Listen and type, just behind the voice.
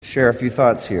share a few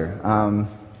thoughts here.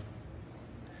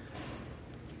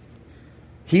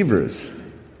 Hebrews.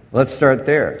 Let's start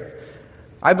there.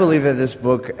 I believe that this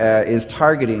book is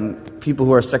targeting people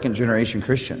who are second-generation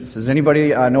Christians. Does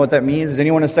anybody know what that means? Is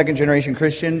anyone a second-generation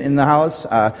Christian in the house?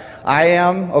 I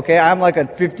am. Okay, I'm like a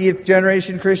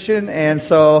 50th-generation Christian, and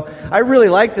so I really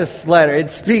like this letter.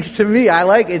 It speaks to me. I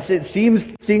like it. It seems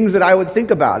things that I would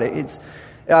think about. It's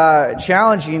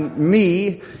challenging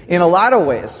me in a lot of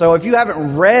ways. So if you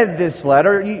haven't read this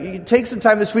letter, you take some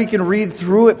time this week and read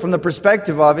through it from the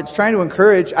perspective of it's trying to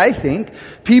encourage, I think,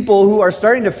 people who are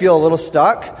starting to feel a little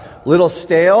stuck, a little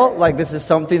stale, like this is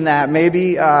something that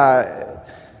maybe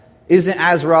isn't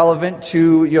as relevant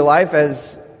to your life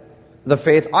as the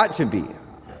faith ought to be.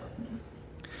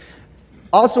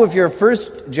 Also, if you're a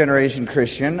first-generation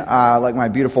Christian, like my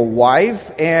beautiful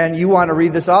wife, and you want to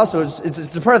read this also,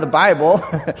 it's a part of the Bible.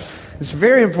 It's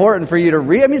very important for you to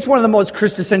read. I mean, it's one of the most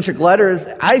Christocentric letters,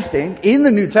 I think, in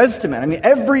the New Testament. I mean,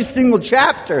 every single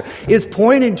chapter is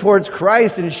pointing towards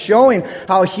Christ and showing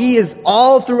how He is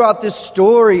all throughout this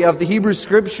story of the Hebrew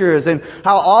Scriptures and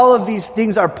how all of these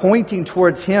things are pointing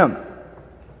towards Him.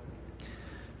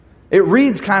 It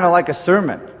reads kind of like a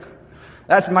sermon.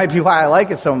 That might be why I like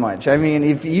it so much. I mean,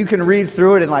 if you can read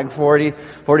through it in like 40,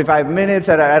 45 minutes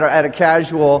at a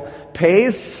casual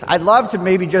pace, I'd love to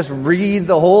maybe just read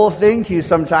the whole thing to you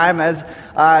sometime as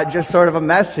just sort of a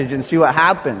message and see what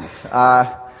happens.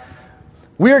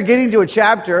 We are getting to a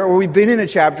chapter, or we've been in a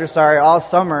chapter, all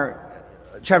summer,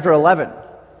 chapter 11.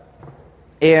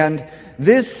 And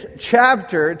this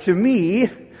chapter, to me,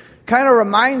 kind of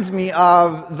reminds me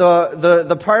of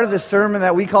the part of the sermon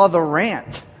that we call the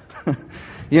rant.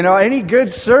 You know, any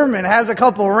good sermon has a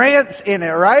couple rants in it,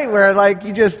 right? Where like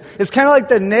it's kind of like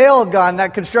the nail gun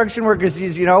that construction workers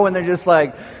use, you know, when they're just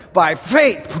like, by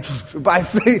faith,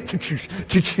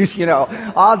 you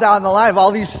know, all down the line,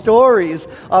 all these stories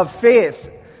of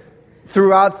faith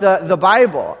throughout the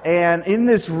Bible. And in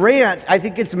this rant, I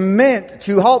think it's meant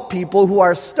to help people who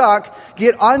are stuck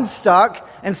get unstuck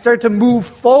and start to move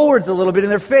forwards a little bit in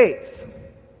their faith.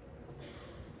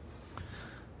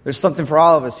 There's something for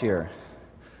all of us here.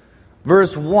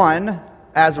 Verse 1,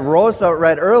 as Rosa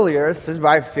read earlier, says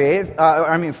by faith,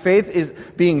 faith is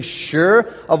being sure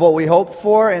of what we hope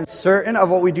for and certain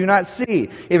of what we do not see.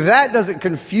 If that doesn't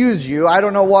confuse you, I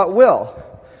don't know what will.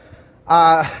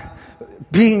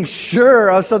 Being sure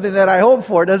of something that I hope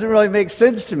for doesn't really make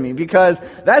sense to me, because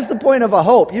that's the point of a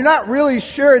hope. You're not really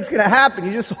sure it's going to happen.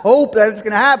 You just hope that it's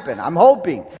going to happen. I'm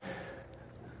hoping.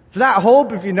 It's not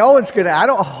hope if you know it's going to. I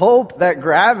don't hope that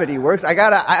gravity works. I got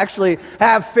to actually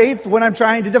have faith when I'm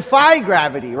trying to defy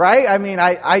gravity, right? I mean,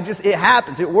 it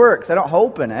happens. It works. I don't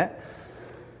hope in it.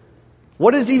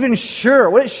 What is even sure?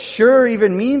 What does sure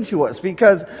even mean to us?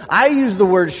 Because I use the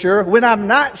word sure when I'm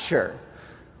not sure.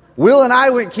 Will and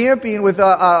I went camping with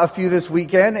a few this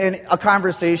weekend, and a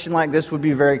conversation like this would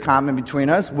be very common between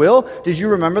us. Will, did you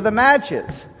remember the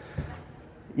matches?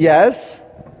 Yes.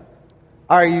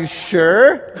 Are you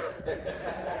sure?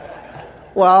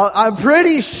 Well, I'm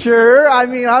pretty sure. I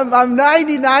mean, I'm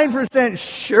 99%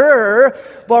 sure,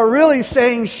 but really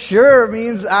saying sure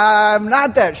means I'm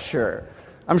not that sure.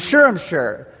 I'm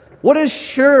sure. What does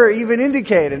sure even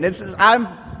indicate? And it's I'm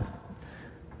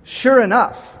sure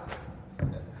enough.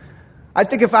 I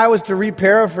think if I was to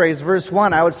re-paraphrase verse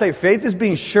 1, I would say faith is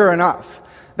being sure enough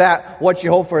that what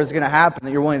you hope for is going to happen,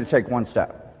 that you're willing to take one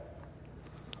step.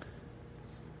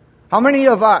 How many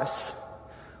of us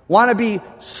want to be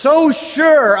so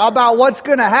sure about what's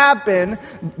going to happen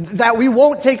that we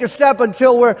won't take a step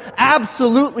until we're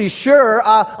absolutely sure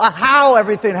how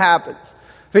everything happens?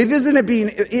 Faith isn't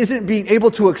being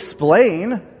able to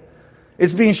explain.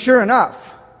 It's being sure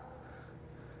enough.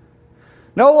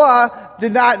 Noah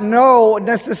did not know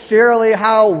necessarily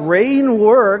how rain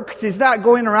worked. He's not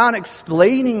going around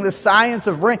explaining the science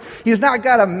of rain. He's not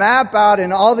got a map out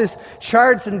and all these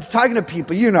charts and talking to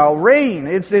people. You know, rain.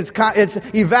 It's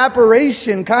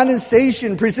evaporation,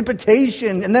 condensation,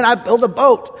 precipitation, and then I build a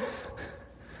boat.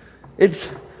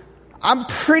 I'm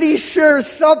pretty sure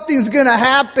something's going to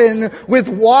happen with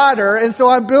water, and so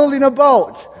I'm building a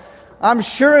boat. I'm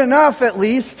sure enough, at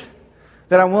least,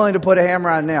 that I'm willing to put a hammer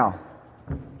on a nail.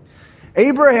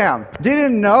 Abraham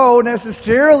didn't know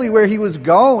necessarily where he was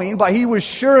going, but he was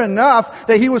sure enough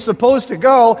that he was supposed to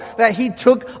go that he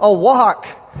took a walk.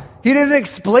 He didn't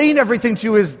explain everything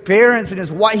to his parents and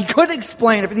his wife. He couldn't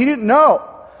explain everything. He didn't know.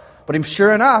 But I'm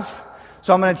sure enough,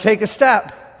 so I'm going to take a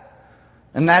step.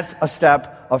 And that's a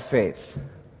step of faith.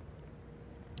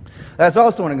 That's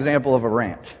also an example of a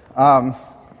rant.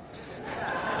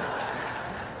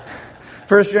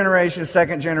 First generation,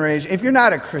 second generation. If you're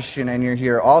not a Christian and you're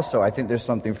here also, I think there's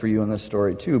something for you in this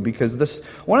story too, because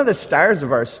one of the stars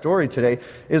of our story today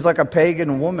is like a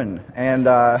pagan woman and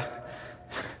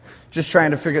just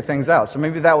trying to figure things out. So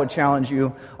maybe that would challenge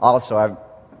you also. I have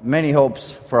many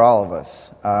hopes for all of us.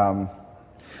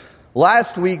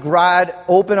 Last week, Rod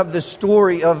opened up the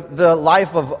story of the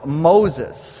life of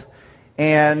Moses.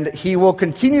 And he will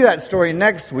continue that story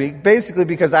next week, basically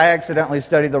because I accidentally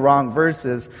studied the wrong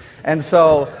verses. And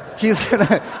so he's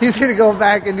gonna go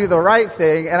back and do the right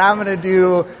thing, and I'm going to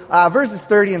do verses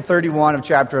 30 and 31 of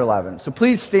chapter 11. So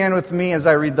please stand with me as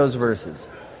I read those verses.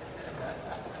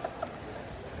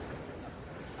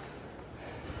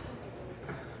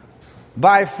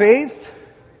 By faith,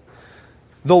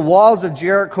 the walls of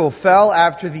Jericho fell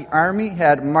after the army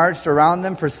had marched around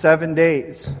them for 7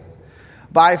 days.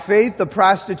 By faith, the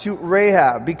prostitute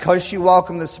Rahab, because she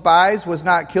welcomed the spies, was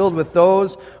not killed with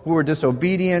those who were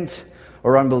disobedient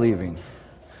or unbelieving.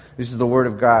 This is the word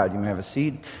of God. You may have a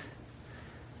seat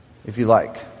if you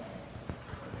like.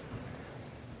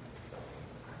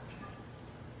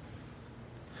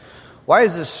 Why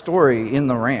is this story in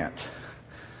the rant?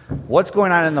 What's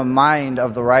going on in the mind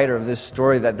of the writer of this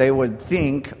story that they would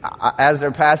think, as they're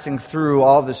passing through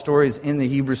all the stories in the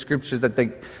Hebrew Scriptures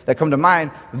that come to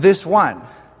mind, this one?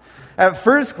 At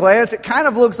first glance, it kind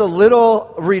of looks a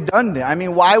little redundant. I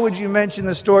mean, why would you mention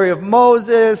the story of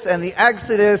Moses and the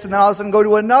Exodus and then all of a sudden go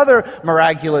to another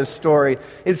miraculous story?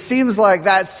 It seems like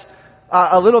that's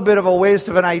a little bit of a waste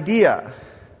of an idea.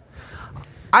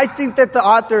 I think that the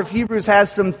author of Hebrews has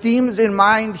some themes in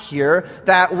mind here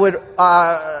that would,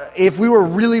 if we were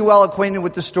really well acquainted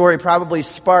with the story, probably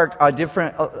spark a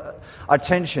different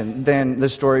attention than the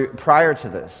story prior to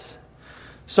this.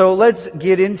 So let's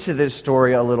get into this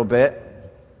story a little bit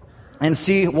and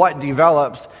see what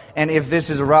develops and if this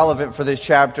is relevant for this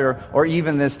chapter or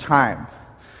even this time.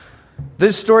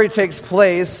 This story takes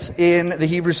place in the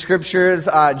Hebrew Scriptures.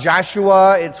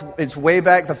 Joshua, it's way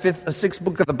back, the sixth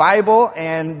book of the Bible,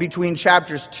 and between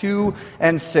chapters 2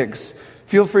 and 6.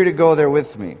 Feel free to go there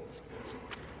with me.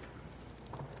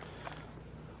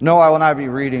 No, I will not be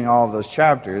reading all of those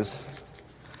chapters,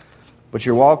 but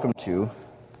you're welcome to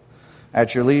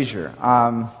at your leisure.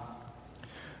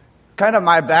 Kind of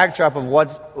my backdrop of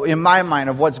what's, in my mind,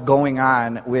 of what's going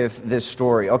on with this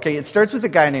story. Okay, it starts with a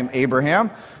guy named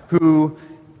Abraham, who,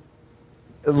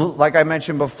 like I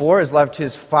mentioned before, has left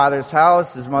his father's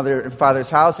house, his mother and father's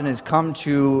house, and has come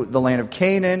to the land of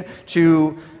Canaan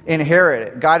to inherit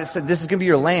it. God has said, this is going to be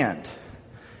your land.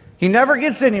 He never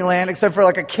gets any land except for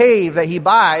like a cave that he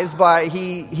buys, but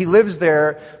he lives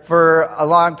there for a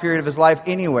long period of his life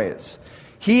anyways.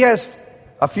 He has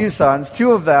a few sons.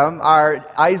 Two of them are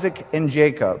Isaac and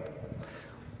Jacob.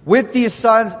 With these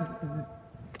sons,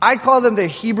 I call them the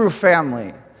Hebrew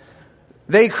family.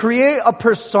 They create a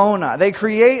persona. They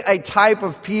create a type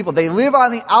of people. They live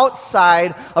on the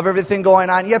outside of everything going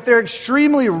on, yet they're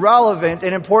extremely relevant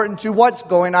and important to what's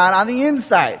going on the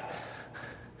inside.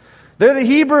 They're the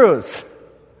Hebrews.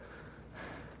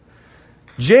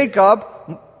 Jacob,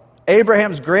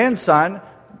 Abraham's grandson,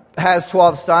 has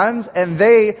 12 sons, and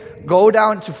they go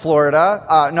down to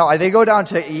Florida. They go down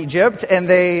to Egypt, and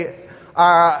they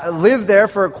live there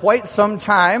for quite some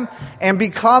time and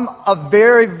become a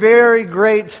very, very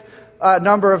great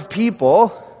number of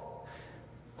people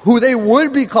who they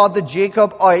would be called the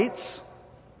Jacobites.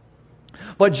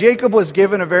 But Jacob was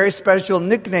given a very special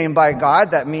nickname by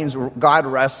God that means God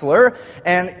wrestler,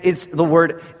 and it's the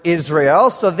word Israel.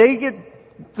 So they get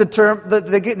the term,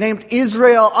 they get named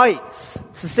Israelites.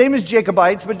 It's the same as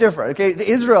Jacobites, but different. Okay, the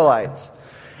Israelites.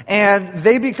 And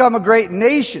they become a great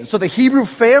nation. So the Hebrew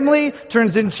family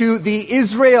turns into the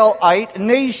Israelite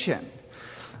nation.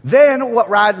 Then, what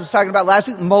Rod was talking about last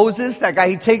week, Moses, that guy,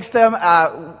 he takes them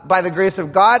by the grace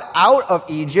of God out of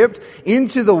Egypt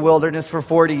into the wilderness for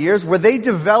 40 years, where they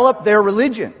develop their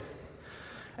religion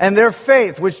and their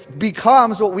faith, which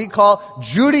becomes what we call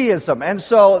Judaism. And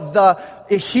so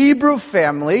the Hebrew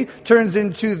family turns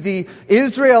into the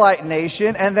Israelite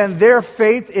nation, and then their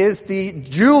faith is the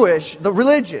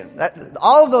religion.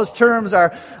 All of those terms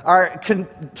are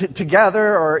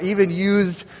together or even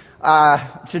used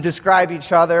to describe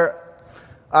each other.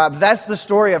 That's the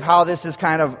story of how this is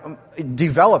kind of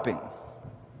developing.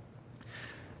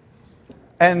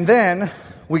 And then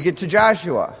we get to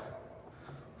Joshua.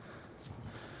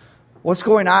 What's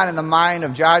going on in the mind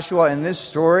of Joshua in this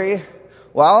story?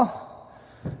 Well,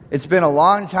 it's been a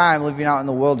long time living out in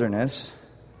the wilderness.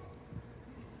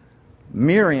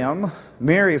 Miriam,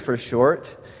 Mary for short,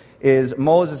 is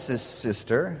Moses'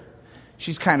 sister.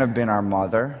 She's kind of been our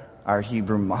mother, our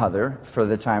Hebrew mother, for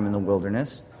the time in the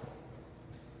wilderness.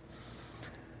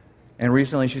 And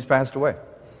recently she's passed away.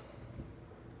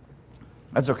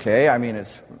 That's okay. I mean,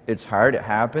 it's hard. It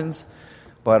happens.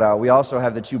 But we also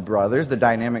have the two brothers, the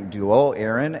dynamic duo,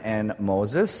 Aaron and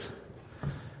Moses.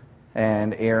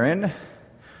 And Aaron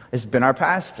has been our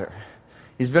pastor.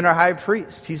 He's been our high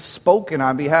priest. He's spoken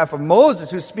on behalf of Moses,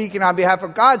 who's speaking on behalf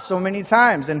of God so many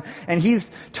times. And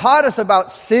he's taught us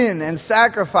about sin and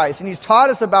sacrifice. And he's taught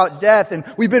us about death. And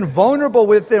we've been vulnerable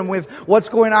with him with what's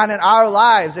going on in our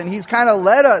lives. And he's kind of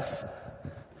led us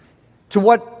to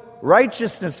what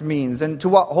righteousness means and to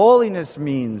what holiness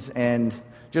means. And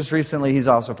just recently, he's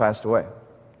also passed away.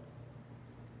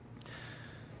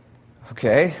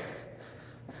 Okay.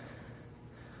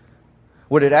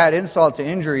 Would it add insult to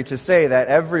injury to say that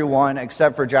everyone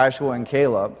except for Joshua and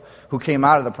Caleb who came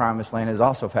out of the promised land has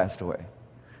also passed away?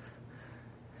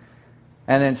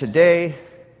 And then today,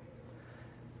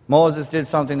 Moses did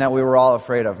something that we were all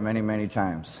afraid of many, many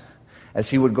times. As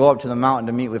he would go up to the mountain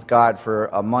to meet with God for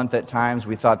a month at times,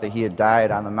 we thought that he had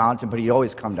died on the mountain, but he'd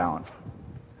always come down.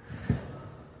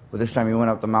 But this time he went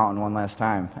up the mountain one last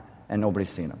time, and nobody's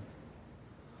seen him.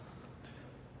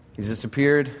 He's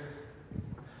disappeared.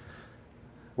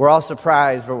 We're all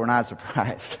surprised, but we're not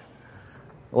surprised.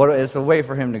 It's a way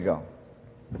for him to go.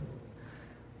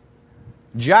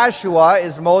 Joshua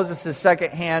is Moses'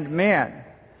 second-hand man.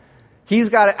 He's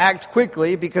got to act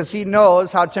quickly because he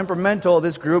knows how temperamental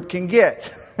this group can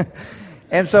get.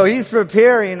 And so he's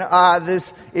preparing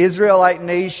this Israelite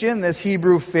nation, this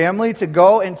Hebrew family, to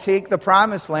go and take the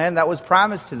promised land that was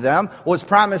promised to them, was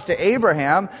promised to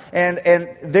Abraham, and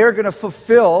they're going to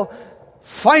fulfill,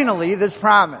 finally, this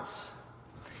promise.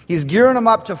 He's gearing them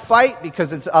up to fight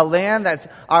because it's a land that's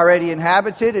already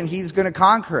inhabited, and he's going to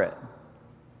conquer it.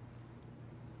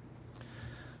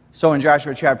 So in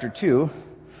Joshua chapter 2,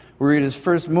 we read his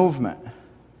first movement.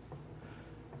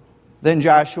 Then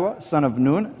Joshua, son of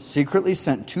Nun, secretly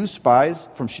sent 2 spies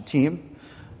from Shittim.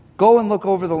 Go and look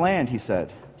over the land, he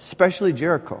said, especially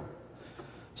Jericho.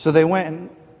 So they went.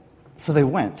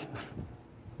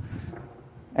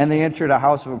 And they entered a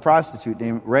house of a prostitute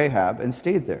named Rahab and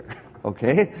stayed there.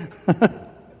 Okay?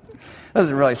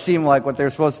 Doesn't really seem like what they're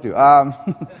supposed to do.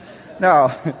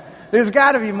 No, there's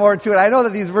got to be more to it. I know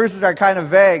that these verses are kind of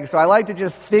vague, so I like to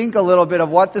just think a little bit of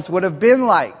what this would have been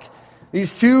like.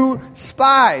 These 2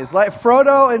 spies, like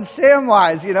Frodo and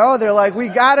Samwise, they're like, we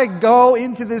got to go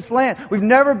into this land. We've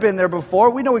never been there before.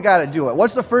 We know we got to do it.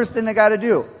 What's the first thing they got to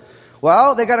do?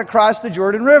 Well, they got to cross the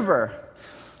Jordan River.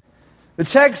 The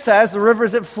text says the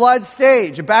river's at flood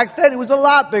stage. Back then, it was a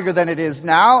lot bigger than it is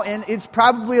now, and it's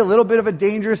probably a little bit of a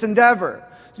dangerous endeavor.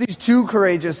 So these 2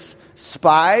 courageous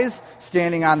spies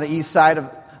standing on the east side of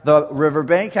the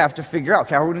riverbank have to figure out,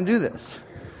 okay, how are we going to do this?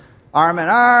 Arm in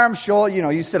arm, shoulder,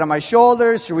 you sit on my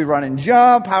shoulders. Should we run and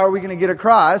jump? How are we going to get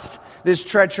across this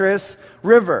treacherous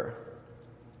river?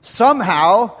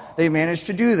 Somehow, they managed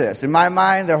to do this. In my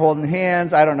mind, they're holding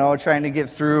hands, trying to get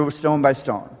through stone by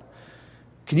stone.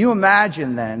 Can you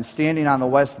imagine then standing on the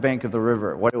west bank of the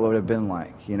river, what it would have been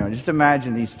like? Just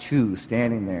imagine these 2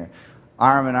 standing there,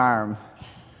 arm in arm,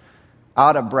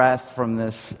 out of breath from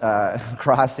this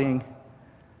crossing,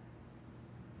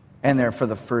 and they're for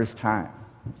the first time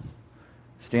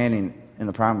standing in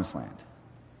the promised land.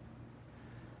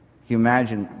 Can you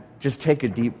imagine, just take a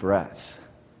deep breath.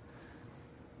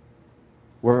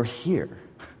 We're here.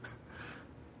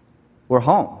 We're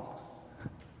home.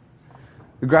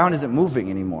 The ground isn't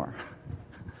moving anymore.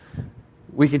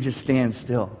 We can just stand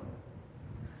still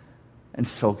and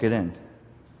soak it in.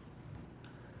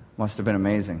 Must have been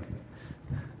amazing.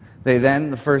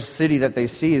 The first city that they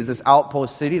see is this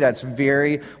outpost city that's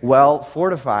very well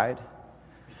fortified.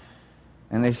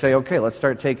 And they say, okay, let's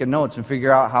start taking notes and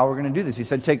figure out how we're going to do this. He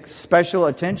said, take special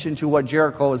attention to what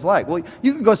Jericho is like. Well,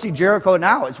 you can go see Jericho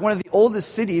now. It's one of the oldest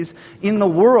cities in the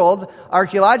world,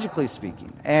 archaeologically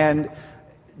speaking. And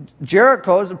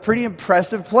Jericho is a pretty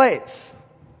impressive place.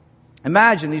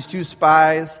 Imagine these 2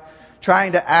 spies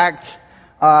trying to act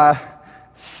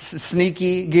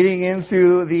sneaky, getting in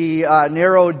through the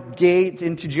narrow gate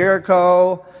into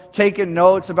Jericho, taking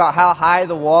notes about how high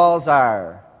the walls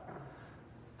are.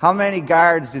 How many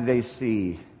guards do they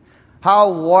see?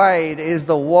 How wide is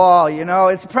the wall?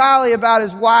 It's probably about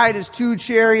as wide as 2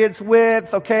 chariots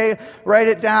width, okay? Write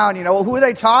it down. Who are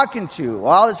they talking to?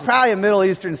 Well, it's probably a Middle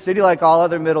Eastern city like all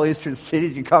other Middle Eastern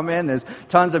cities. You come in, there's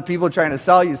tons of people trying to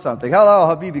sell you something.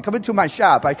 Hello, Habibi, come into my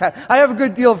shop. I have a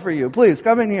good deal for you. Please,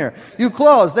 come in here. You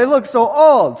clothes, they look so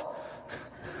old.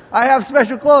 I have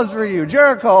special clothes for you.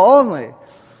 Jericho only.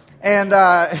 And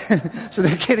so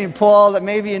they're getting pulled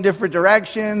maybe in different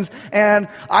directions. And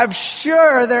I'm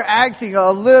sure they're acting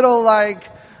a little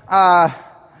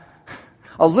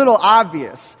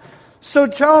obvious. So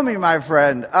tell me, my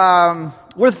friend,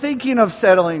 we're thinking of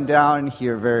settling down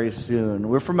here very soon.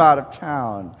 We're from out of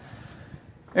town.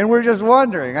 And we're just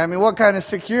wondering, what kind of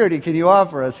security can you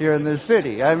offer us here in this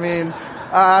city?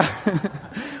 How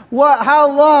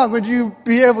long would you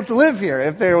be able to live here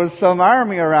if there was some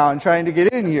army around trying to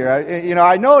get in here?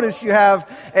 I noticed you have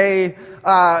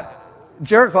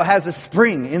Jericho has a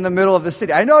spring in the middle of the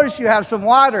city. I noticed you have some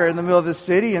water in the middle of the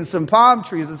city and some palm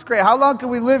trees. It's great. How long can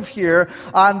we live here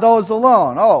on those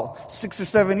alone? 6 or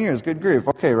 7 years. Good grief.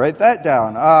 Okay, write that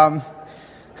down.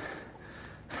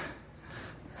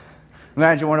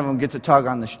 Imagine one of them gets a tug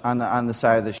on the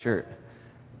side of the shirt.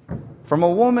 From a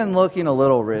woman looking a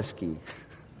little risky.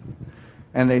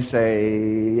 And they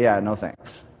say, yeah, no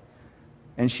thanks.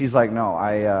 And she's like, no,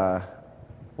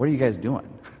 what are you guys doing?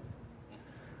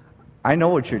 I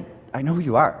know who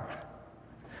you are.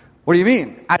 What do you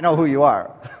mean? I know who you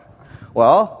are.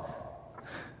 Well,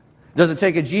 does it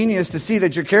take a genius to see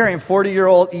that you're carrying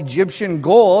 40-year-old Egyptian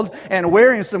gold and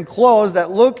wearing some clothes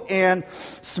that look and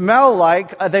smell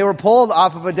like they were pulled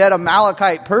off of a dead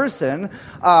Amalekite person?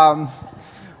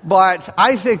 But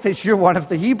I think that you're one of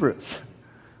the Hebrews,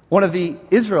 one of the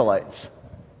Israelites.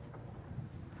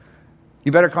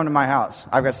 You better come to my house.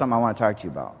 I've got something I want to talk to you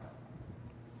about.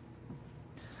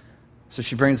 So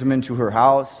she brings him into her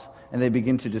house, and they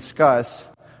begin to discuss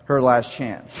her last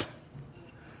chance.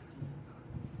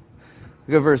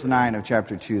 Look at verse 9 of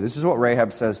chapter 2. This is what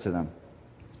Rahab says to them.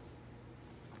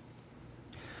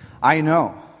 I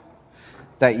know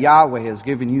that Yahweh has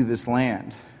given you this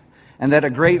land, and that a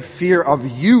great fear of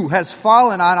you has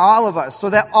fallen on all of us, so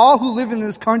that all who live in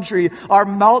this country are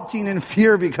melting in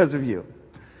fear because of you.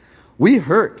 We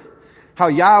heard how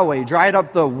Yahweh dried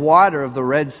up the water of the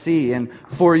Red Sea and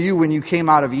for you when you came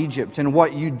out of Egypt, and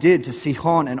what you did to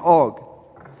Sihon and Og,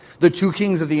 the two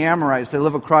kings of the Amorites that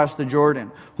live across the Jordan,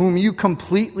 whom you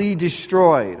completely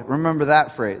destroyed. Remember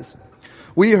that phrase.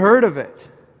 We heard of it.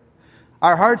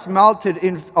 Our hearts melted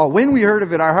when we heard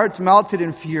of it, our hearts melted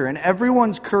in fear, and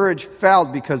everyone's courage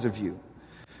failed because of you.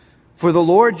 For the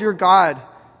Lord your God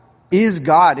is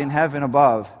God in heaven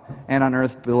above and on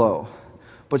earth below.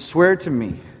 But swear to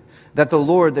me that by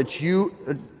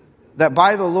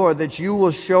the Lord that you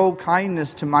will show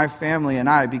kindness to my family and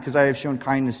I, because I have shown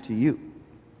kindness to you.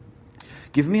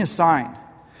 Give me a sign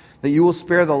that you will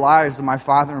spare the lives of my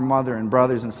father and mother and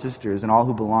brothers and sisters and all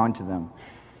who belong to them,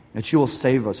 that you will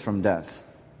save us from death.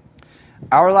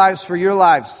 Our lives for your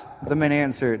lives, the men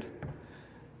answered.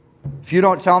 If you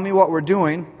don't tell me what we're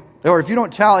doing, or if you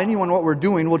don't tell anyone what we're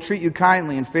doing, we'll treat you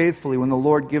kindly and faithfully when the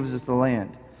Lord gives us the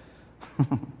land.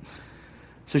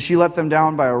 So she let them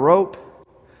down by a rope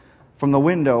from the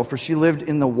window, for she lived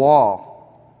in the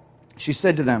wall. She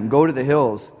said to them, go to the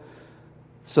hills,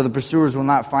 so the pursuers will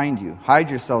not find you. Hide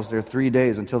yourselves there 3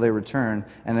 days until they return,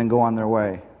 and then go on their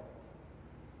way.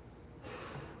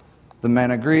 The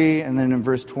men agree, and then in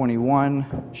verse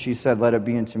 21, she said, let it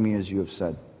be unto me as you have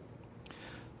said.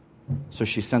 So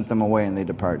she sent them away, and they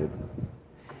departed.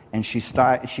 And she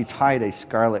tied a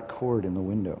scarlet cord in the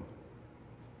window.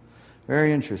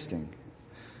 Very interesting.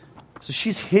 So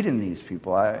she's hidden these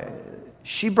people.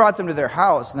 She brought them to their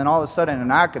house, and then all of a sudden a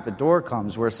knock at the door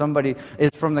comes where somebody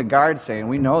is from the guard saying,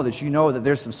 we know that you know that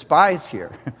there's some spies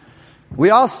here.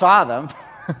 We all saw them.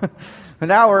 But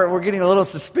now we're getting a little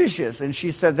suspicious. And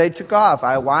she said, they took off.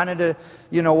 I wanted to,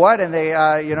 and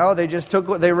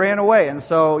they ran away. And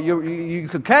so you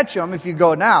could catch them if you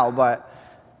go now, but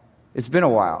it's been a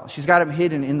while. She's got them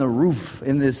hidden in the roof,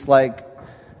 in this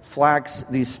flax,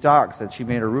 these stalks that she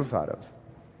made a roof out of.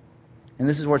 And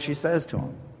this is what she says to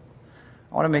him.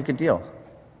 I want to make a deal.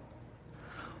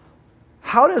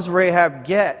 How does Rahab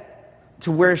get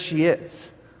to where she is?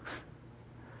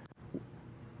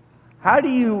 How do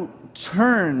you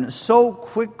turn so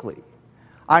quickly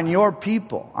on your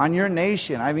people, on your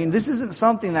nation? This isn't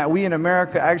something that we in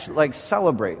America actually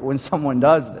celebrate when someone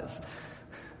does this.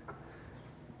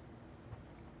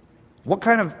 What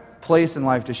kind of place in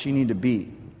life does she need to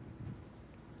be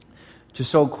to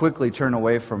so quickly turn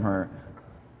away from her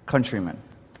countrymen?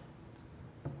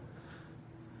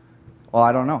 Well,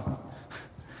 I don't know.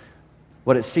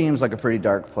 But it seems like a pretty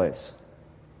dark place.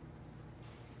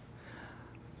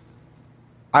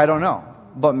 I don't know.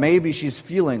 But maybe she's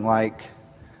feeling like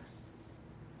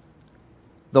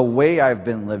the way I've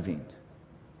been living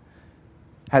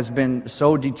has been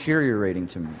so deteriorating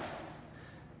to me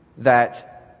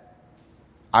that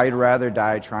I'd rather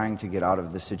die trying to get out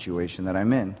of the situation that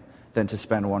I'm in than to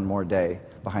spend one more day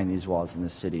behind these walls in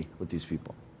this city with these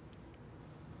people.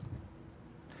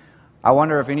 I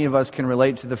wonder if any of us can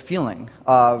relate to the feeling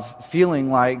of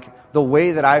feeling like the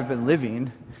way that I've been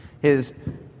living is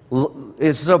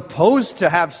is supposed to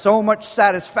have so much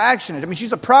satisfaction. I mean,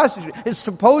 she's a prostitute. Is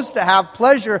supposed to have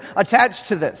pleasure attached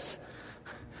to this.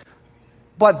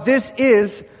 But this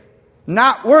is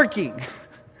not working.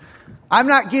 I'm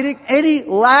not getting any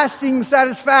lasting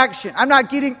satisfaction. I'm not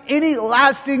getting any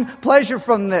lasting pleasure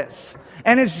from this.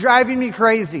 And it's driving me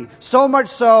crazy. So much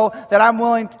so that I'm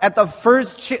willing, at the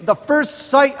first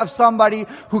sight of somebody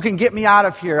who can get me out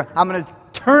of here, I'm going to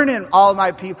turn in all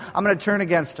my people. I'm going to turn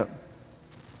against them.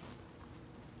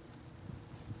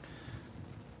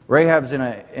 Rahab's in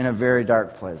a very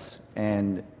dark place.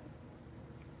 And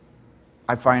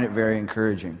I find it very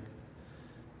encouraging.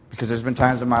 Because there's been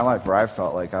times in my life where I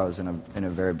felt like I was in a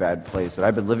very bad place. That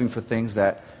I've been living for things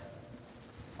that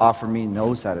offer me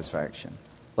no satisfaction,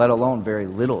 let alone very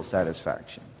little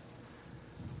satisfaction.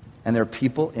 And there are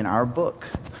people in our book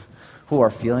who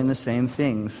are feeling the same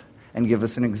things and give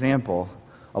us an example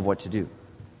of what to do.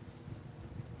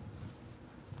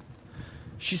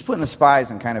 She's putting the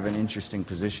spies in kind of an interesting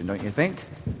position, don't you think?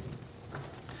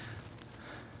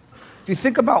 If you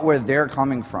think about where they're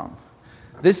coming from,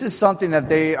 this is something that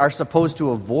they are supposed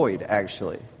to avoid,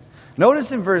 actually.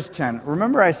 Notice in verse 10,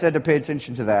 remember I said to pay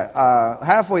attention to that.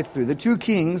 Halfway through, the 2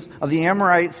 kings of the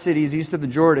Amorite cities east of the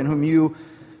Jordan, whom you,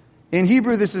 in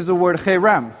Hebrew this is the word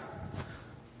Cherem.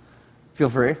 Feel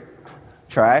free.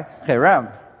 Try.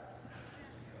 Cherem.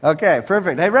 Okay,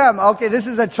 perfect. Cherem. Okay, this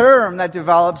is a term that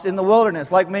develops in the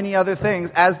wilderness, like many other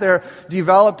things, as they're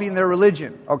developing their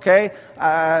religion. Okay?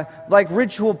 Like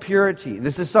ritual purity.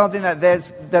 This is something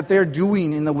that they're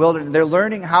doing in the wilderness. They're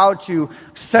learning how to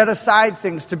set aside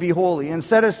things to be holy, and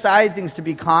set aside things to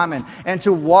be common, and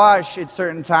to wash at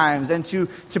certain times, and to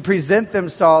present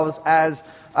themselves as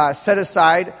set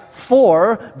aside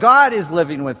for God is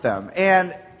living with them.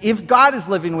 And if God is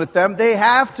living with them, they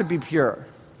have to be pure,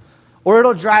 or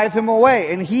it'll drive him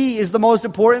away. And he is the most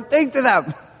important thing to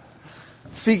them.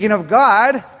 Speaking of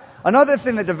God, another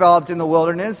thing that developed in the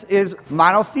wilderness is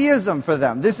monotheism for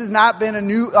them. This has not been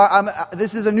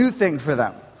this is a new thing for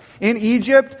them. In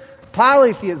Egypt,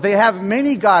 polytheism. They have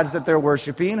many gods that they're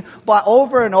worshiping, but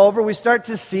over and over we start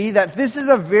to see that this is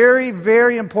a very,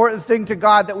 very important thing to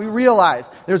God that we realize.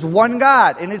 There's one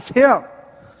God, and it's Him.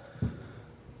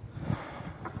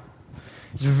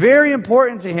 It's very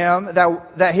important to Him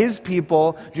that His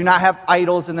people do not have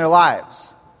idols in their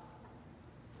lives.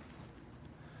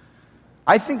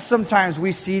 I think sometimes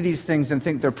we see these things and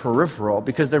think they're peripheral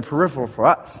because they're peripheral for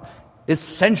us. It's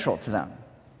central to them.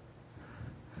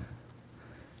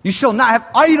 You shall not have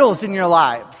idols in your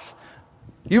lives.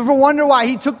 You ever wonder why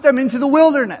He took them into the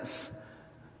wilderness?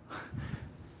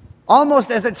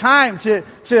 Almost as a time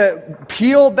to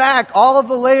peel back all of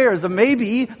the layers of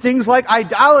maybe things like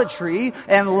idolatry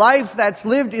and life that's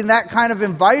lived in that kind of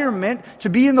environment, to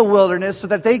be in the wilderness so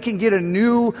that they can get a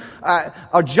new,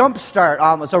 a jump start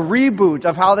almost, a reboot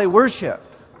of how they worship.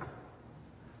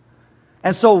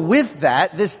 And so with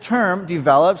that, this term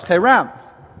develops, cherem.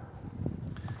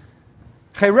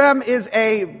 Cherem is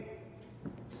a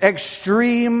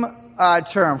extreme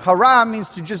term. Haram means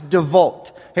to just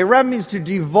devote. Cherem means to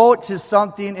devote to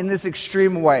something in this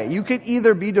extreme way. You could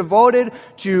either be devoted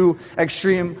to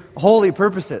extreme holy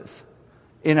purposes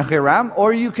in a cherem,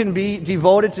 or you can be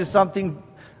devoted to something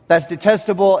that's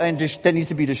detestable and that needs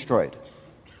to be destroyed.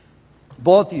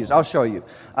 Both used. I'll show you.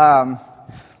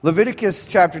 Leviticus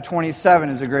chapter 27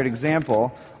 is a great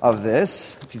example of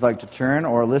this, if you'd like to turn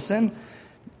or listen.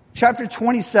 Chapter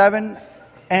 27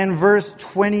 and verse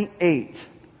 28.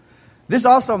 This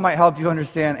also might help you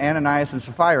understand Ananias and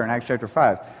Sapphira in Acts chapter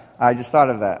 5. I just thought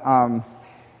of that.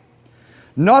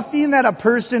 Nothing that a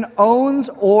person owns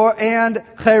and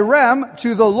cherem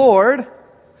to the Lord,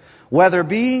 whether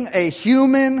being a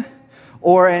human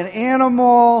or an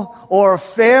animal or a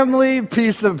family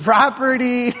piece of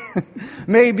property,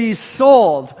 may be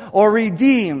sold or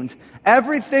redeemed.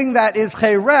 Everything that is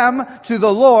cherem to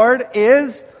the Lord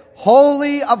is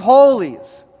holy of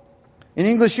holies. In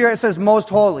English here it says most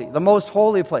holy, the most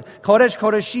holy place. Kodesh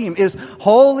Kodeshim is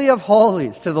holy of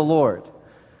holies to the Lord.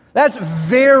 That's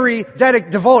very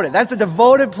devoted. That's a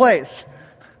devoted place.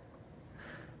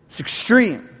 It's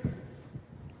extreme.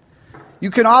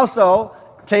 You can also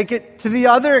take it to the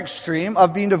other extreme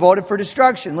of being devoted for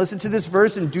destruction. Listen to this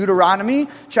verse in Deuteronomy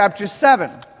chapter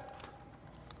 7.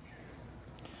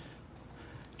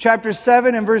 Chapter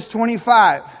 7 and verse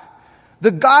 25.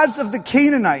 The gods of the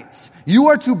Canaanites you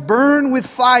are to burn with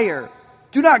fire.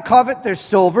 Do not covet their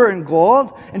silver and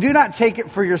gold, and do not take it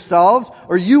for yourselves,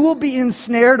 or you will be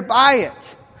ensnared by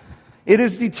it. It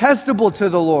is detestable to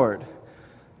the Lord.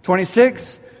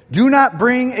 26. Do not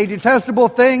bring a detestable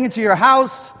thing into your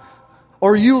house,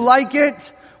 or you like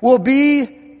it will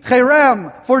be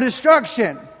cherem, for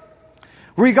destruction.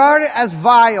 Regard it as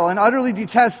vile and utterly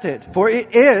detest it, for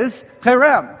it is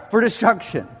cherem, for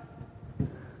destruction.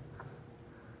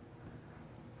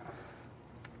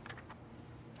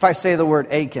 If I say the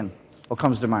word Achan, what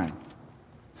comes to mind?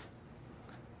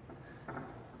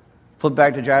 Flip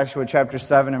back to Joshua chapter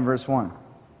 7 and verse 1.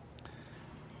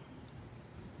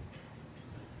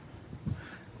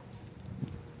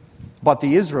 But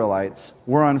the Israelites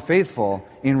were unfaithful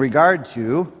in regard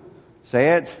to,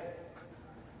 say it,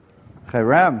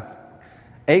 cherem,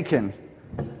 Achan.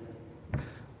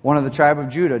 One of the tribe of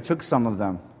Judah took some of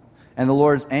them, and the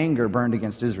Lord's anger burned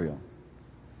against Israel.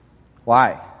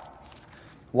 Why?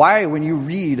 Why, when you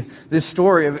read this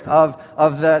story of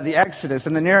the Exodus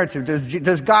and the narrative,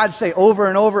 does God say over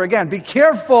and over again, be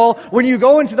careful when you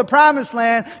go into the promised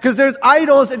land, because there's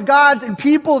idols and gods and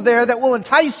people there that will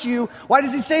entice you? Why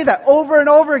does he say that over and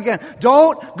over again?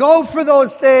 Don't go for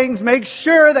those things. Make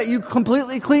sure that you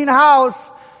completely clean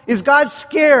house. Is God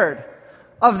scared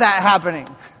of that happening?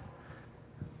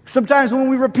 Sometimes when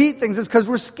we repeat things, it's because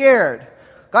we're scared.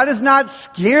 God is not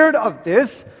scared of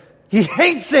this. He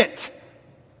hates it.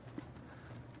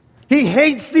 He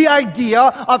hates the idea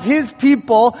of his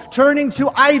people turning to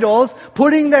idols,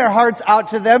 putting their hearts out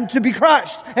to them to be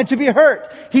crushed and to be hurt.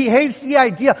 He hates the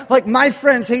idea, like my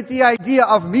friends hate the idea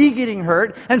of me getting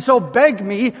hurt, and so beg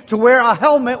me to wear a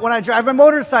helmet when I drive a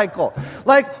motorcycle.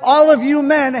 Like all of you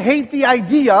men hate the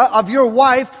idea of your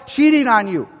wife cheating on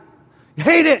you. You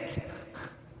hate it.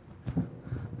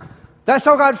 That's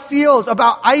how God feels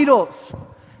about idols.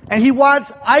 And he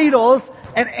wants idols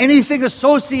and anything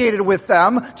associated with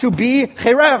them to be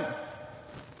cherem.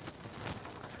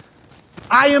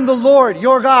 I am the Lord,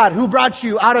 your God, who brought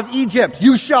you out of Egypt.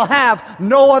 You shall have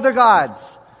no other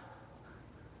gods.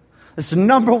 That's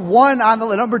number one on the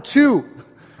list. Number two,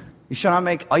 you shall not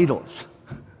make idols.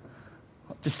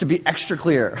 Just to be extra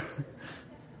clear.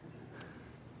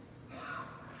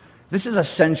 This is a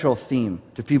central theme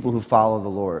to people who follow the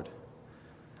Lord.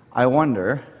 I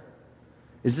wonder,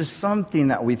 is this something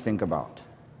that we think about?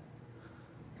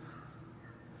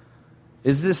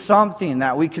 Is this something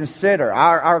that we consider,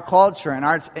 our culture, and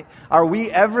are we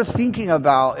ever thinking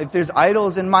about if there's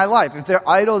idols in my life, if there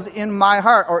are idols in my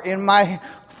heart or in my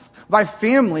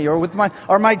family or with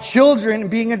my children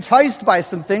being enticed by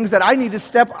some things that I need to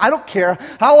step? I don't care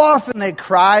how often they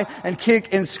cry and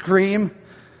kick and scream.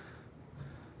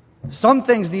 Some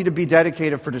things need to be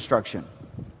dedicated for destruction.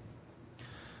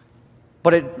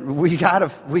 But we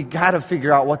gotta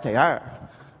figure out what they are.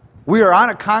 We are on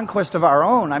a conquest of our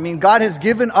own. I mean, God has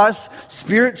given us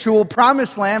spiritual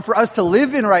promised land for us to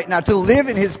live in right now, to live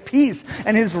in his peace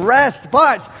and his rest.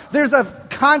 But there's a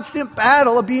constant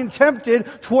battle of being tempted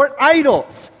toward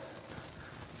idols.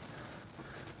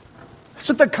 That's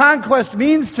what the conquest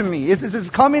means to me.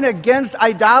 Is coming against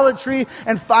idolatry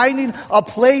and finding a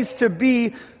place to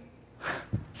be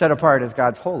set apart as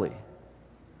God's holy.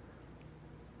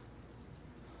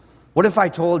 What if I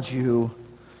told you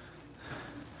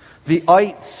the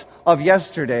ites of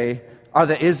yesterday are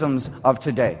the isms of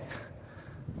today?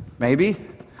 Maybe.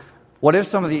 What if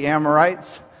some of the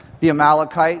Amorites, the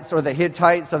Amalekites, or the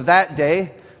Hittites of that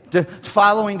day,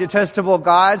 following detestable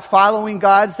gods, following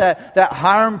gods that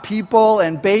harm people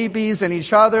and babies and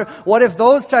each other, what if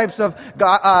those types of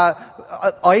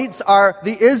ites are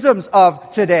the isms of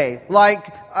today?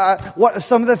 Like what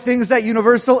some of the things that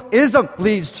universalism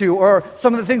leads to, or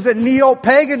some of the things that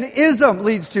neo-paganism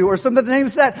leads to, or some of the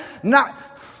names that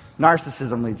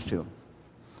narcissism leads to.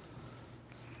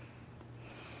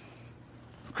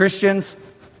 Christians,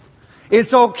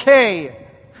 it's okay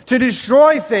to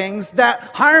destroy things that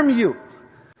harm you,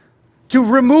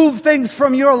 to remove things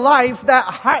from your life that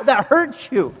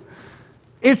hurt you.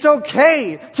 It's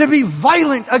okay to be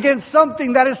violent against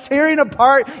something that is tearing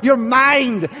apart your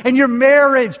mind and your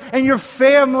marriage and your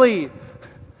family.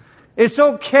 It's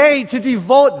okay to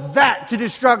devote that to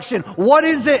destruction. What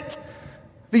is it?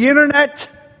 The internet?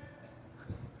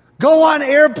 Go on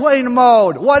airplane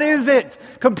mode. What is it?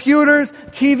 Computers,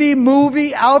 TV,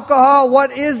 movie, alcohol.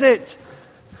 What is it?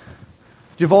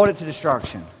 Devote it to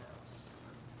destruction.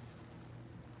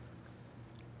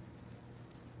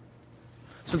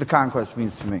 That's what the conquest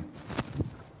means to me.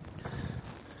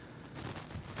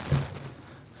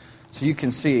 So you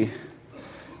can see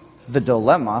the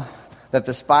dilemma that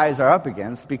the spies are up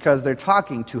against, because they're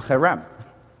talking to cherem.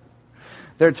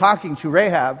 They're talking to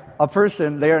Rahab, a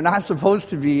person they are not supposed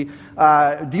to be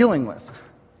dealing with.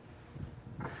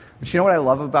 But you know what I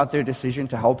love about their decision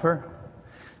to help her?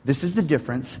 This is the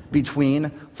difference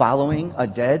between following a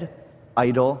dead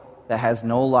idol that has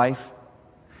no life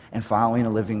and following a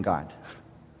living God.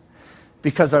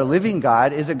 Because our living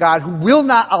God is a God who will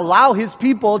not allow his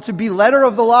people to be letter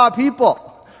of the law people.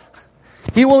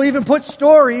 He will even put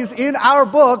stories in our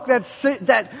book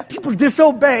that people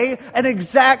disobey an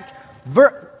exact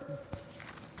verse.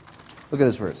 Look at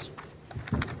this verse.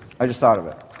 I just thought of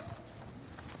it.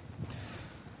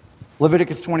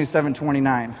 Leviticus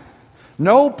 27:29.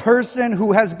 No person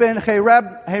who has been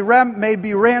herem may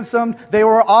be ransomed. They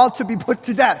were all to be put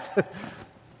to death.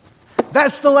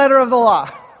 That's the letter of the law.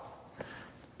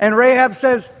 And Rahab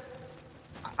says,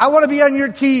 I want to be on your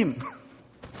team.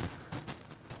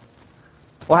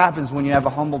 What happens when you have a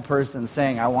humble person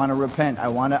saying, I want to repent, I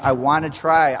want to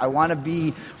try, I want to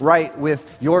be right with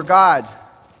your God?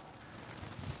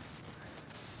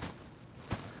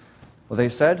 Well, they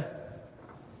said,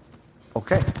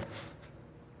 okay.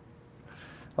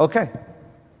 Okay.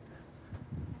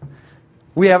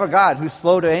 We have a God who's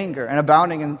slow to anger and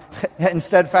abounding in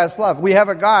steadfast love. We have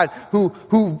a God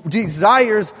who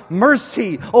desires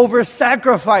mercy over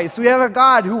sacrifice. We have a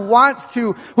God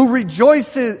who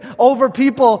rejoices over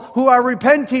people who are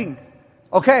repenting.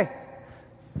 Okay.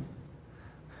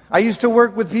 I used to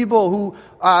work with people who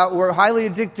were highly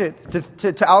addicted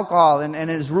to alcohol and it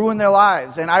has ruined their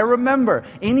lives. And I remember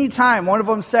any time one of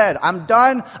them said, I'm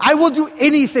done, I will do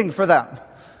anything for them.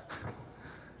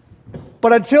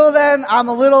 But until then, I'm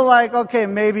a little like, okay,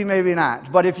 maybe, maybe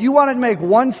not. But if you want to make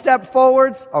one step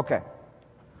forwards, okay.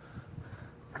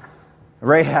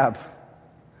 Rahab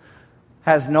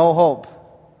has no hope.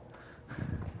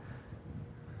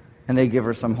 And they give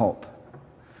her some hope.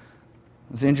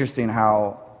 It's interesting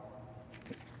how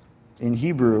in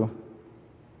Hebrew,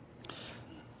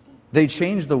 they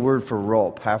changed the word for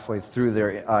rope halfway through their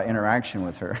interaction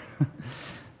with her.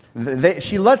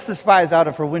 She lets the spies out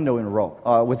of her window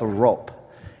with a rope.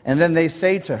 And then they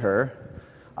say to her,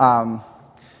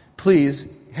 please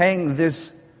hang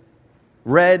this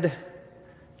red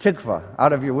tikva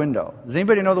out of your window. Does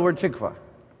anybody know the word tikva?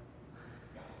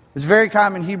 It's a very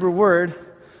common Hebrew word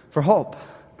for hope.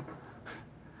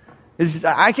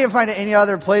 I can't find it any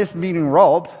other place meaning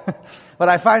rope, but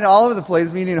I find it all over the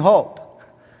place meaning hope.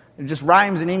 It just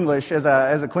rhymes in English as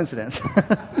a coincidence.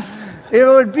 It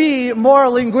would be, more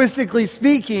linguistically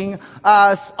speaking,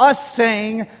 us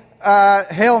saying,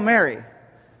 Hail Mary.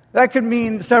 That could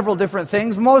mean several different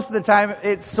things. Most of the time,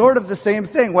 it's sort of the same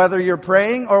thing, whether you're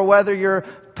praying or whether you're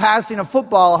passing a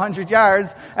football 100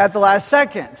 yards at the last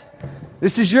second.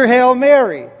 This is your Hail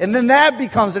Mary. And then that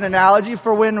becomes an analogy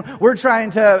for when we're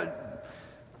trying to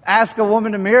ask a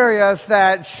woman to marry us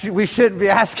that we shouldn't be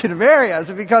asking to marry us.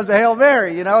 It becomes a Hail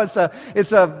Mary. You know,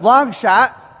 it's a long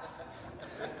shot.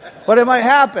 But it might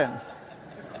happen.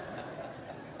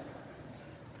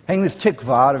 Hang this tikva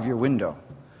out of your window.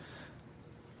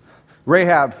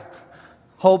 Rahab,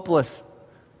 hopeless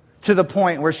to the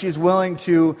point where she's willing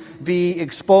to be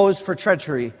exposed for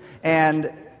treachery,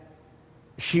 and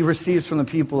she receives from the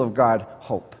people of God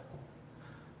hope.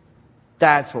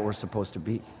 That's what we're supposed to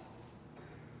be.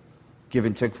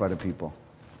 Giving tikva to people.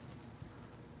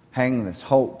 Hang this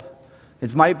hope.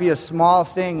 It might be a small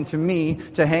thing to me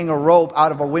to hang a rope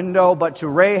out of a window, but to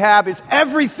Rahab, it's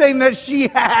everything that she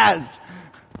has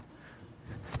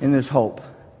in this hope.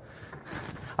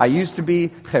 I used to be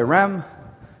herem,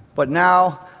 but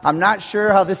now I'm not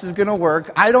sure how this is going to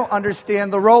work. I don't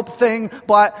understand the rope thing,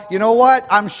 but you know what?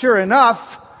 I'm sure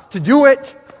enough to do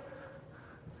it,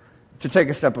 to take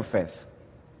a step of faith.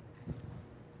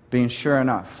 Being sure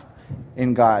enough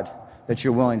in God that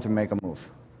you're willing to make a move.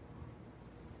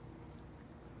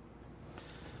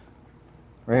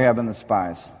 Rahab and the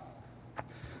spies.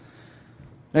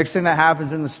 Next thing that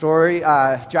happens in the story,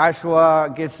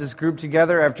 Joshua gets this group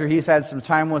together after he's had some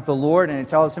time with the Lord, and he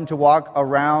tells him to walk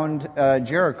around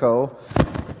Jericho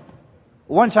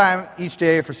one time each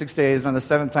day for 6 days, and on the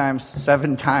seventh time,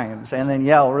 7 times, and then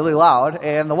yell really loud,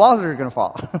 and the walls are going to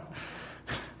fall.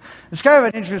 It's kind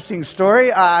of an interesting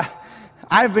story.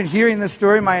 I've been hearing this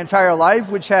story my entire life,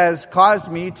 which has caused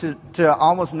me to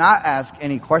almost not ask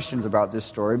any questions about this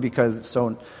story because it's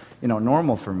so,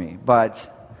 normal for me.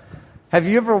 But have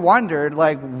you ever wondered,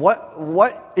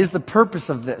 what is the purpose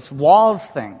of this walls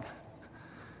thing?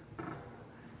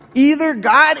 Either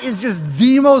God is just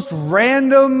the most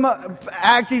random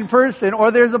acting person,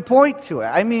 or there's a point to it.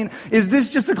 I mean, is this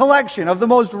just a collection of the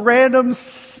most random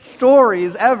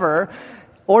stories ever?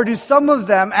 Or do some of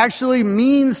them actually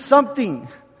mean something?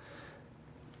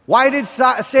 Why did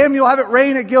Samuel have it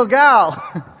rain at Gilgal?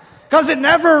 Because it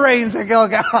never rains at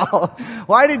Gilgal.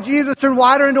 Why did Jesus turn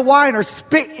water into wine or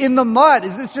spit in the mud?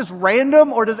 Is this just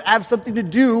random, or does it have something to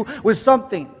do with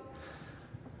something?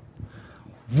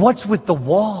 What's with the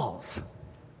walls?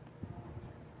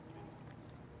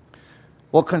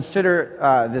 Well,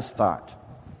 consider this thought.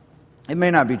 It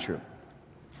may not be true.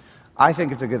 I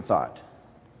think it's a good thought.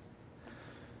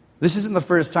 This isn't the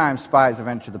first time spies have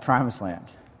entered the Promised Land.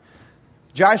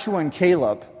 Joshua and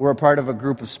Caleb were a part of a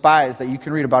group of spies that you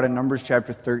can read about in Numbers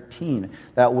chapter 13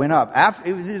 that went up.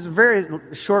 It was a very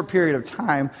short period of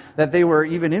time that they were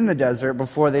even in the desert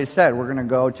before they said, we're going to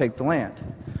go take the land.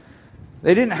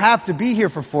 They didn't have to be here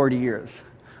for 40 years.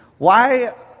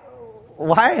 Why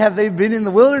have they been in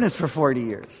the wilderness for 40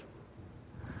 years?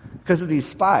 Because of these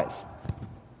spies.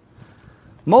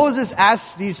 Moses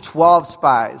asks these 12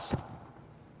 spies,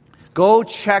 go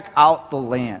check out the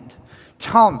land.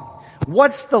 Tell me,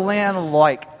 what's the land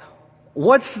like?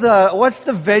 What's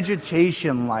the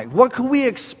vegetation like? What can we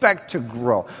expect to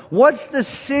grow? What's the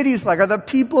cities like? Are the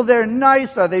people there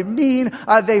nice? Are they mean?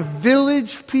 Are they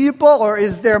village people? Or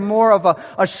is there more of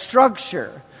a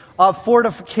structure, a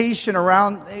fortification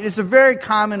around? It's a very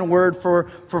common word for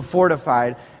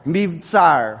fortified.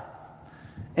 Mivtsar.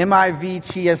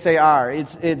 M-I-V-T-S-A-R.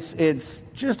 It's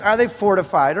just, are they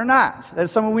fortified or not?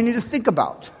 That's something we need to think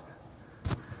about.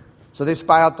 So they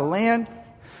spy out the land.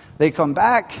 They come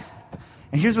back.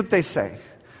 And here's what they say.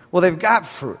 Well, they've got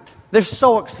fruit. They're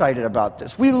so excited about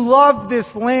this. We love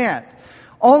this land.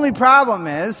 Only problem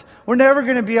is, we're never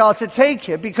going to be able to take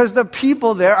it because the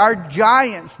people there are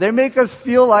giants. They make us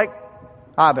feel like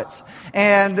hobbits.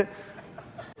 And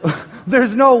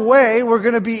there's no way we're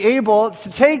going to be able to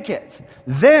take it.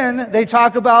 Then they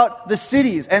talk about the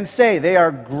cities and say they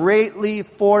are greatly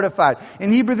fortified.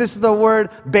 In Hebrew, this is the word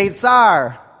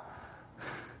Beitzar.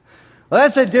 Well,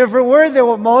 that's a different word than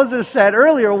what Moses said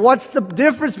earlier. What's the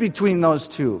difference between those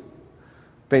two?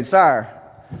 Beitzar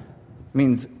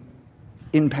means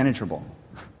impenetrable.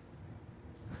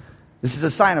 This is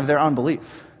a sign of their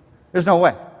unbelief. There's no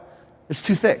way. It's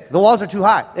too thick. The walls are too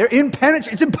high. They're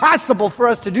impenetrable. It's impossible for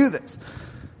us to do this.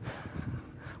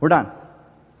 We're done.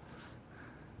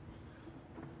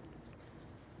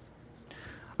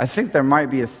 I think there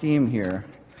might be a theme here.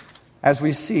 As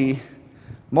we see,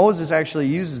 Moses actually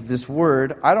uses this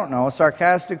word, I don't know,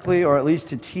 sarcastically or at least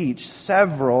to teach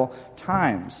several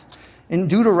times. In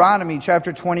Deuteronomy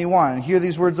chapter 21, hear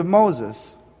these words of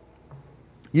Moses.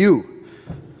 You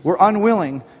were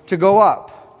unwilling to go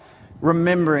up,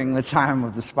 remembering the time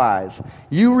of the spies.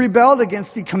 You rebelled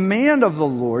against the command of the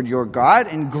Lord your God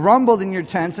and grumbled in your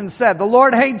tents and said, the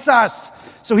Lord hates us.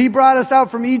 So he brought us out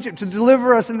from Egypt to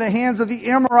deliver us in the hands of the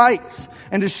Amorites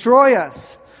and destroy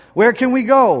us. Where can we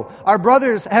go? Our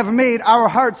brothers have made our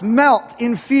hearts melt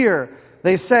in fear.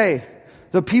 They say,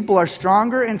 the people are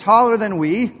stronger and taller than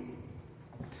we,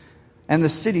 and the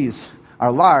cities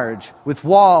are large, with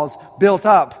walls built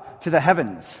up to the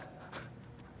heavens.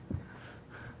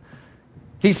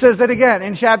 He says it again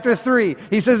in chapter 3.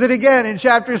 He says it again in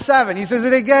chapter 7. He says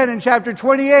it again in chapter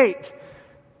 28.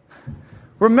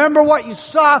 Remember what you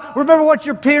saw? Remember what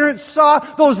your parents saw?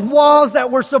 Those walls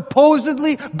that were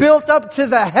supposedly built up to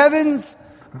the heavens?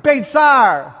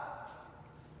 Beitzar.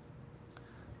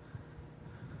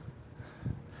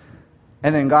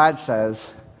 And then God says,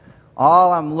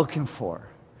 all I'm looking for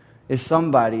is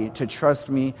somebody to trust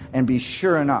me and be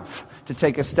sure enough to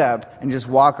take a step and just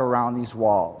walk around these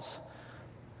walls.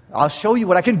 I'll show you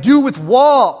what I can do with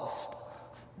walls.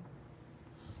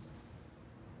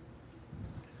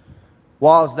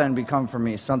 Walls then become for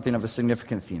me something of a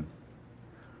significant theme.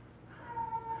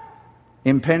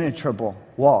 Impenetrable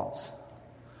walls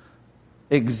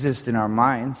exist in our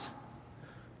minds,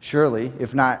 surely,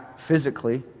 if not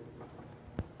physically.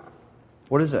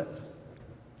 What is it?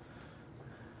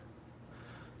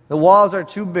 The walls are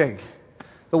too big.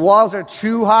 The walls are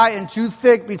too high and too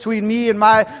thick between me and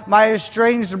my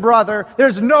estranged brother.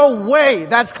 There's no way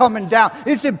that's coming down.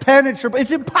 It's impenetrable.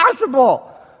 It's impossible.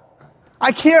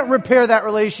 I can't repair that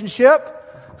relationship.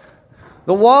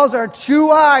 The walls are too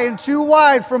high and too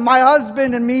wide for my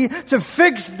husband and me to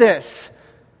fix this.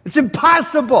 It's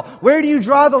impossible. Where do you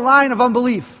draw the line of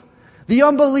unbelief? The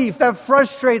unbelief that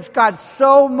frustrates God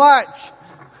so much.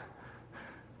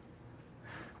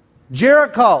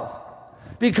 Jericho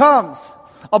becomes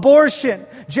abortion.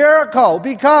 Jericho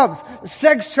becomes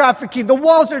sex trafficking. The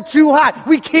walls are too high.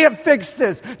 We can't fix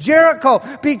this. Jericho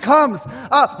becomes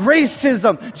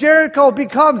racism. Jericho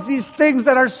becomes these things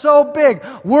that are so big.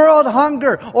 World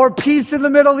hunger or peace in the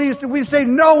Middle East. And we say,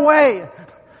 no way.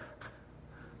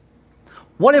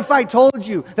 What if I told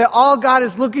you that all God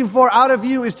is looking for out of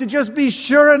you is to just be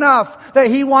sure enough that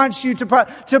He wants you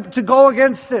to go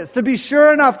against this, to be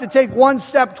sure enough to take one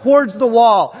step towards the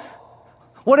wall?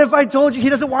 What if I told you He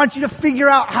doesn't want you to figure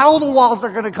out how the walls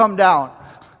are going to come down?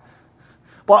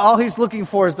 But all He's looking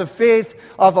for is the faith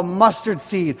of a mustard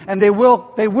seed, and they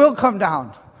will come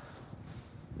down.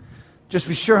 Just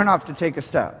be sure enough to take a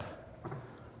step.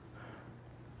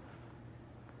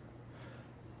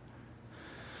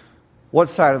 What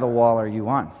side of the wall are you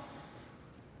on?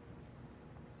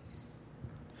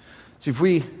 So if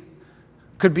we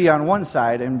could be on one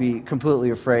side and be completely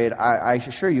afraid, I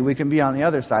assure you we can be on the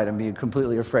other side and be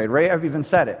completely afraid. Rahab even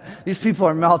said it. These people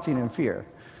are melting in fear.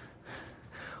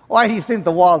 Why do you think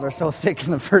the walls are so thick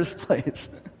in the first place?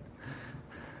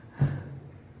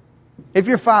 If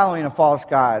you're following a false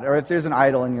god, or if there's an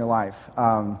idol in your life,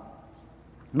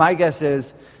 my guess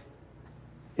is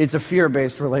it's a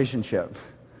fear-based relationship.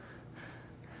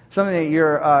 Something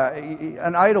that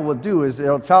an idol will do is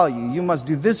it'll tell you, you must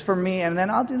do this for me, and then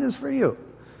I'll do this for you.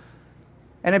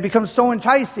 And it becomes so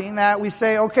enticing that we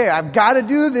say, okay, I've got to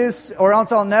do this, or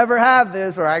else I'll never have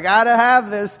this, or I got to have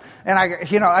this, and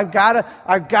I've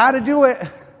got to do it.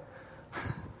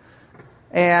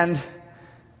 And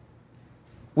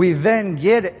we then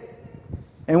get it,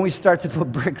 and we start to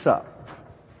put bricks up.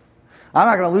 I'm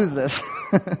not going to lose this.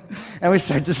 And we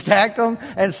start to stack them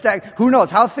and stack. Who knows?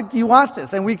 How thick do you want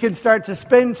this? And we can start to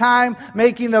spend time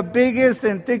making the biggest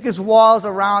and thickest walls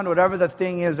around whatever the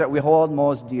thing is that we hold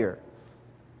most dear.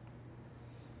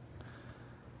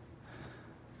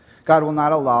 God will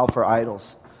not allow for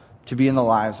idols to be in the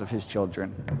lives of His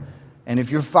children. And if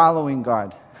you're following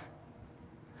God,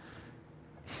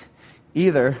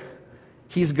 either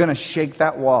He's going to shake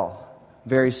that wall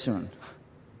very soon,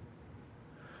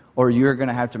 or you're going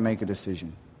to have to make a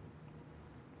decision.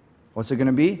 What's it going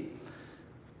to be?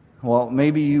 Well,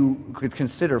 maybe you could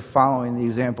consider following the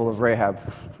example of Rahab,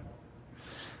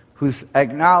 who's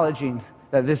acknowledging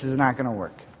that this is not going to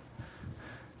work.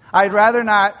 I'd rather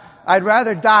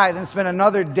die than spend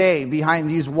another day behind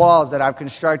these walls that I've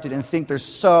constructed and think they're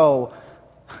so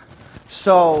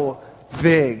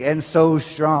big and so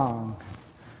strong.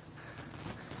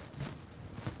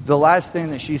 The last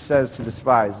thing that she says to the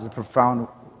spies is a profound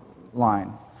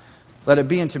line. Let it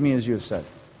be unto me as you have said.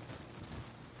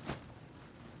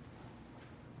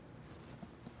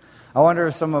 I wonder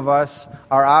if some of us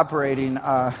are operating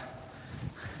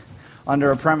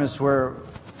under a premise where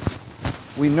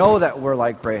we know that we're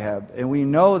like Rahab, and we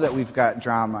know that we've got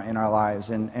drama in our lives,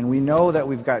 and we know that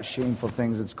we've got shameful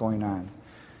things that's going on.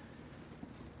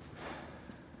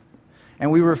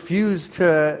 And we refuse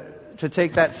to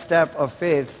take that step of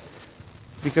faith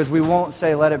because we won't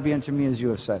say, let it be unto me as you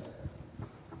have said.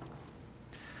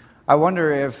 I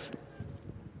wonder if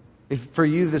for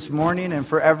you this morning and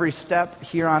for every step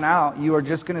here on out, you are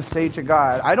just going to say to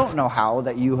God, I don't know how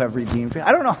that you have redeemed me.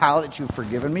 I don't know how that you've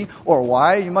forgiven me or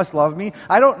why you must love me.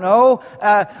 I don't know.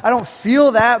 I don't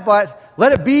feel that, but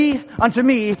let it be unto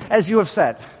me as you have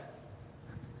said.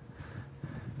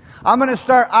 I'm going to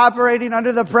start operating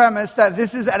under the premise that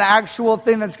this is an actual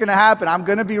thing that's going to happen. I'm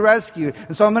going to be rescued.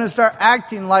 And so I'm going to start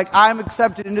acting like I'm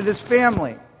accepted into this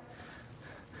family.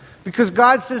 Because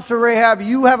God says to Rahab,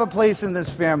 you have a place in this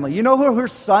family. You know who her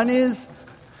son is?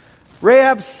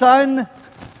 Rahab's son,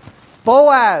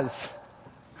 Boaz.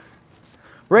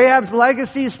 Rahab's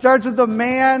legacy starts with a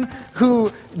man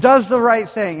who does the right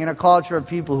thing in a culture of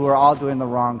people who are all doing the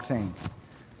wrong thing.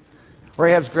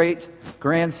 Rahab's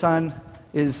great-grandson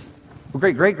is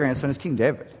King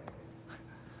David.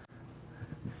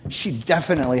 She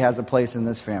definitely has a place in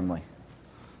this family.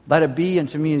 Let it be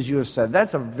unto me as you have said.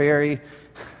 That's a very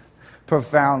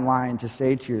profound line to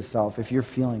say to yourself if you're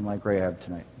feeling like Rahab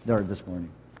tonight or this morning.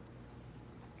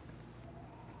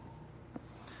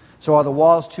 So are the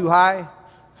walls too high?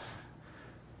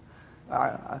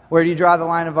 Where do you draw the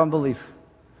line of unbelief?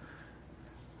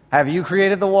 Have you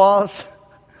created the walls?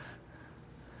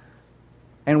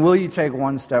 And will you take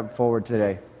one step forward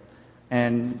today?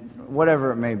 And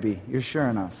whatever it may be, you're sure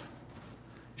enough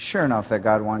that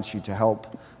God wants you to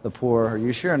help the poor, or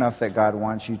you're sure enough that God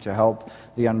wants you to help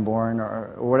the unborn,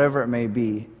 or whatever it may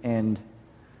be, and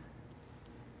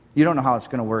you don't know how it's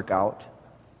going to work out.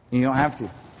 You don't have to. You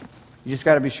just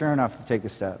got to be sure enough to take a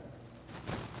step.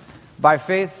 By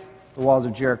faith, the walls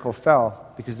of Jericho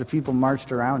fell because the people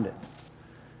marched around it.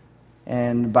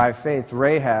 And by faith,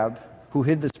 Rahab, who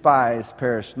hid the spies,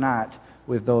 perished not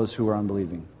with those who were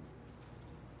unbelieving.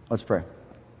 Let's pray.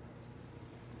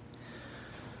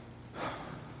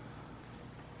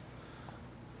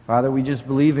 Father, we just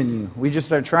believe in you. We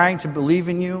just are trying to believe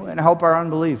in you and help our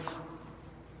unbelief.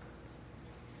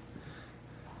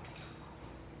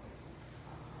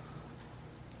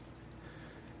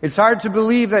 It's hard to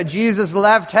believe that Jesus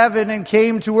left heaven and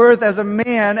came to earth as a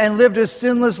man and lived a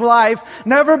sinless life,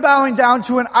 never bowing down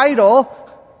to an idol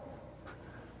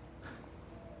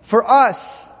for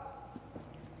us.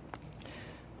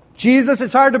 Jesus,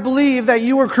 it's hard to believe that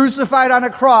you were crucified on a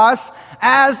cross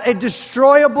as a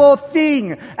destroyable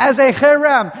thing, as a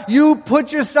cherem. You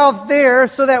put yourself there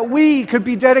so that we could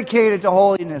be dedicated to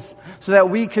holiness, so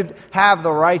that we could have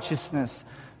the righteousness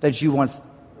that you want,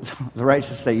 the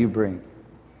righteousness that you bring.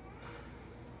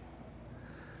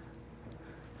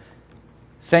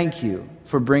 Thank you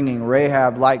for bringing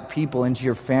Rahab-like people into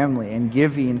your family and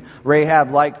giving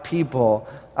Rahab-like people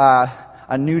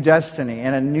a new destiny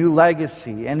and a new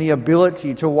legacy and the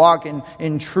ability to walk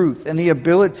in truth and the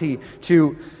ability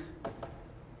to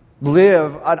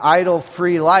live an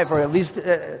idol-free life, or at least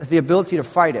the ability to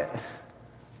fight it.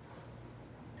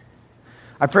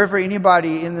 I pray for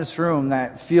anybody in this room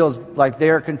that feels like they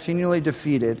are continually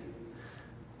defeated,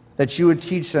 that you would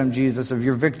teach them, Jesus, of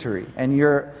your victory and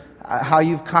how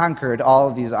you've conquered all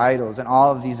of these idols and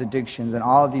all of these addictions and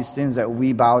all of these sins that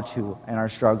we bow to and are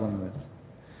struggling with.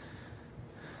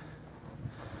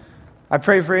 I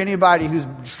pray for anybody who's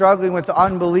struggling with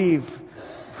unbelief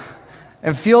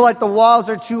and feel like the walls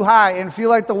are too high and feel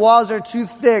like the walls are too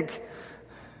thick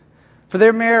for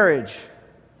their marriage,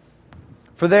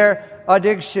 for their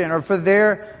addiction, or for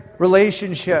their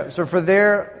relationships, or for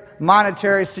their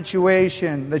monetary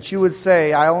situation, that you would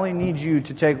say, I only need you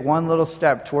to take one little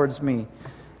step towards me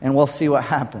and we'll see what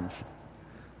happens.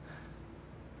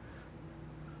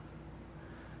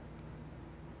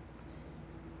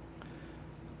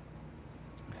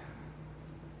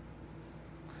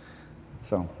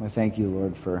 So I thank you,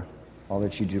 Lord, for all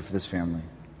that you do for this family.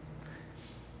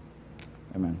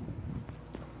 Amen.